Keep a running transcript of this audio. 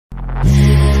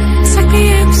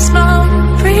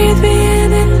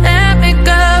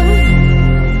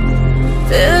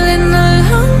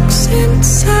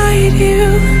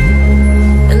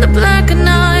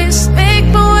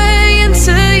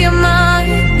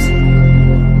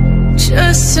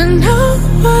know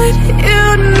what you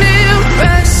knew.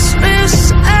 Restless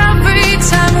every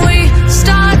time we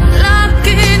start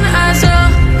locking eyes.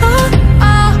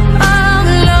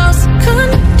 Lost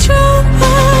control.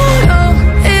 Oh,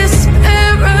 it's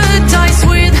paradise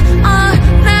with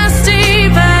honesty,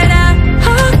 but I'm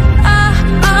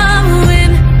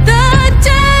in the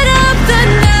dead of the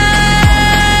night.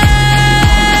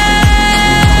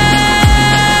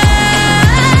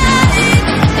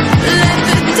 Let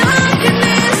the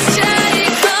darkness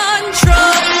take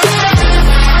control.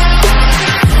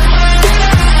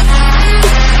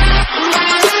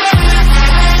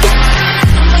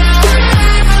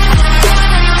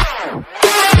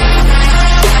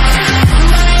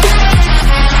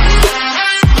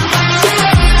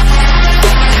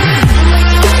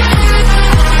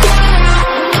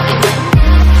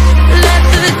 Let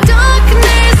the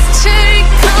darkness take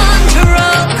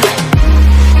control.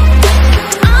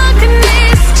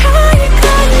 Darkness take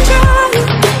control.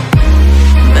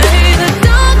 May the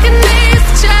darkness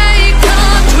take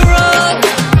control.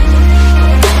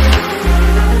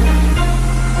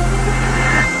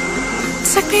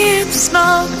 Take me in the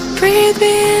smoke, breathe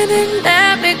me in and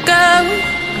let me go.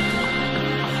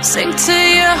 Sink to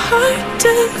your heart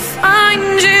to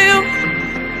find you.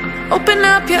 Open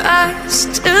up your eyes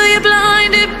till you're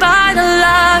blinded by the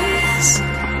lies,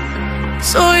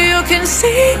 so you can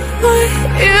see what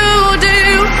you do.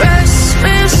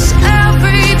 Restless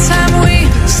every time we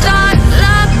start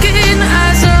locking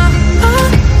eyes.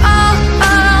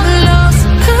 Lost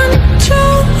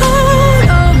control.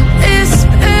 Oh, it's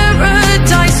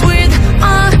paradise with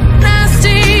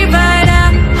honesty, but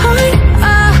I'm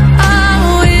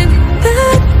in the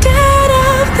dead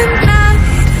of the night.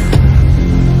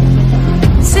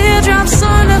 Teardrops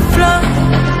on the floor.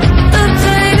 The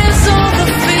pain is over.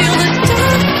 Feel the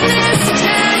darkness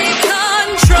take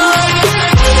control.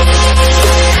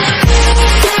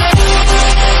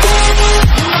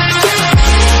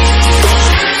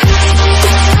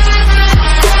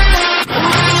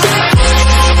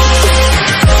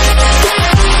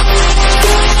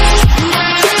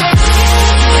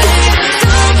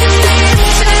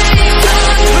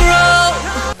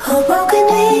 A broken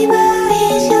neighbor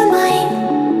is your mind.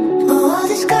 All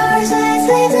the scars that's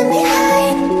leaving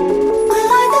behind. We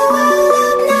light the world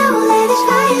up now. Let us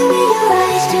fire in your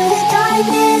eyes. To the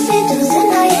darkness, into the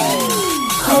night.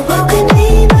 A broken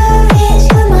neighbor is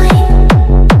your mind.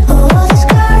 All the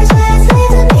scars that's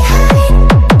leaving behind.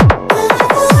 We light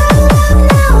the world up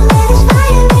now. Let us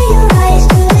fire in your eyes.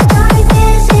 To the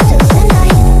darkness, into the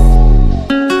night.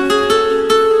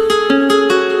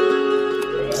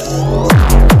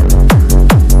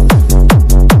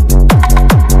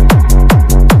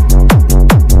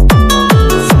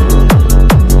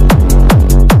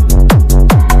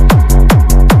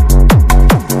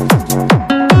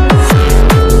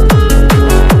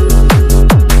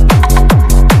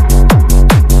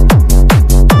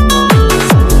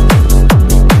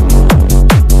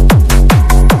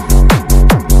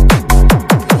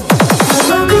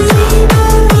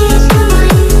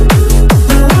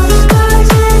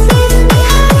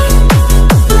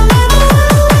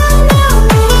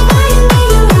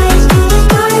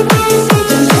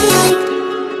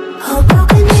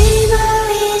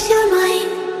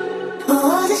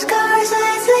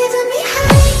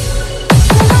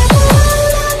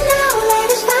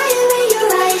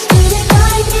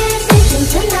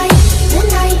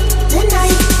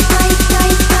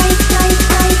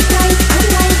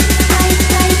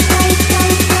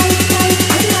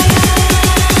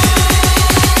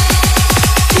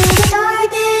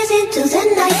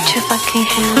 Put your fucking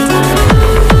hands up.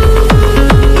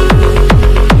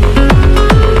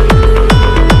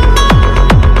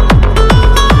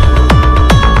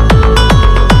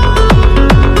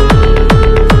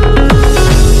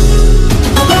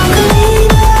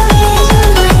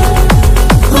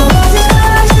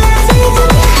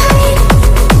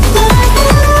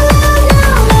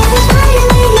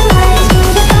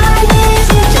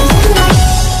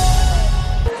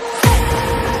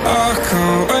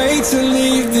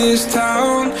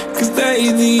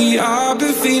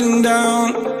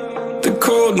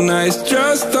 Nights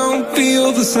just don't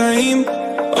feel the same.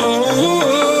 Oh,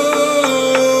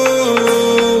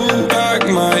 like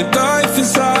my life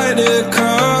inside a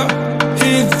car.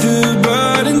 Hit the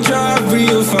button, drive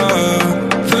real far.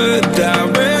 Put that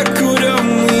record on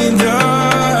me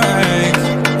like.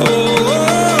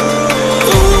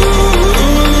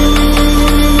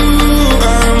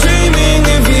 I'm dreaming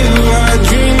of you. I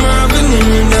dream of a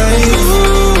new night.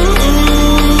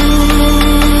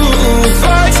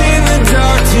 Fights in the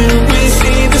dark till we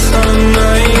see the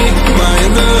sunlight. My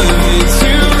love, it's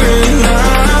you.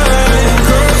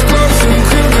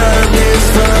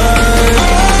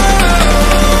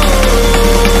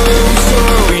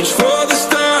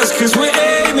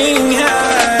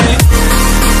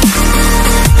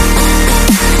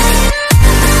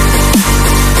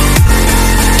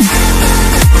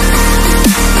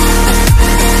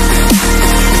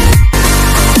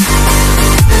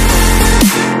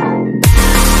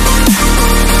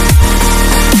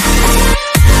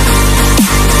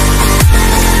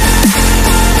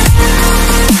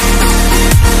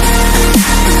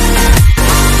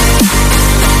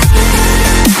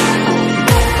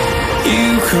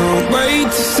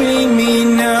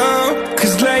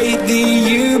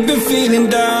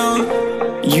 down.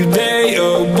 You lay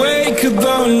awake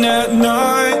alone at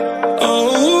night.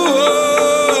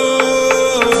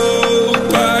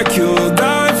 Like your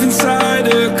life inside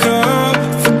a car.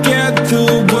 Forget the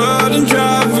world and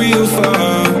drive real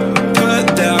far. Put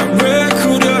that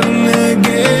record on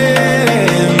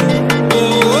again.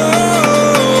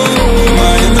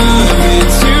 My love,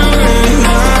 it's you and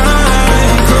I.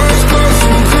 Close, close,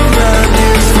 we could ride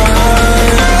this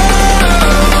fire.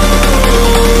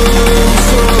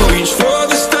 So reach for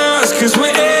the stars, 'cause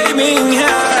we're aiming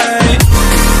high.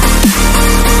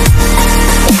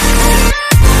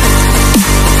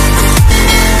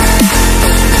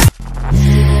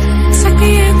 Take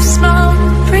me in small,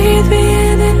 breathe me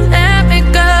in and let me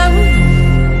go.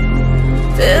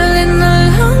 Feeling the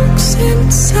lungs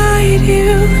inside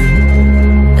you,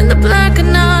 and the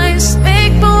blackened eyes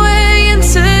make my way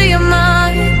into your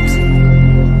mind.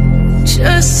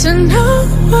 Just to know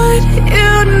what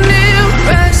you knew.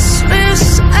 Restless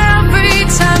every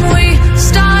time we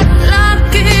start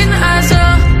locking eyes.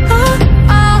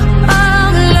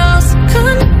 Lost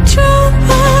control.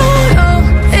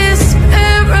 It's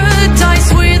paradise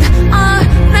with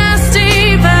honesty,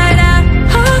 but I'm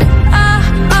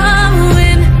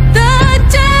in the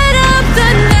dead of the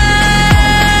night.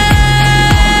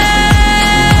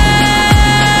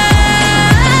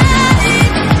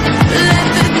 Let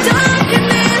the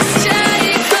darkness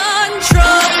take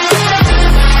control.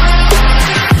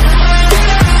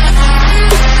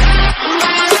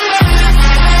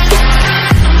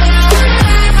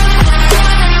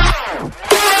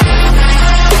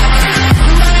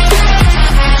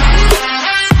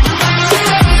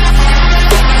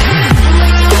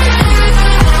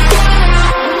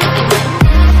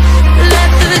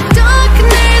 Let the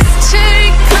darkness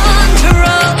take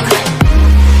control.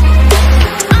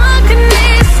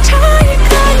 Darkness take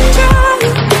control.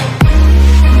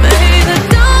 May the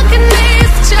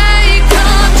darkness take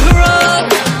control.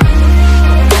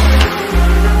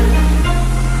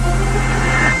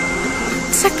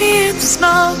 Take me in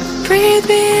small, breathe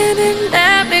me in and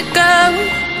let me go.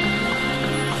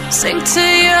 Sink to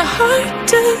your heart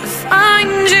to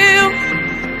find you.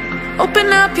 Open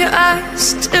up your eyes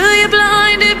till you're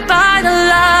blinded by the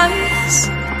lies,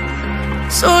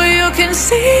 so you can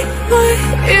see what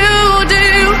you do.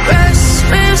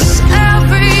 Restless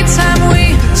every time we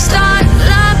start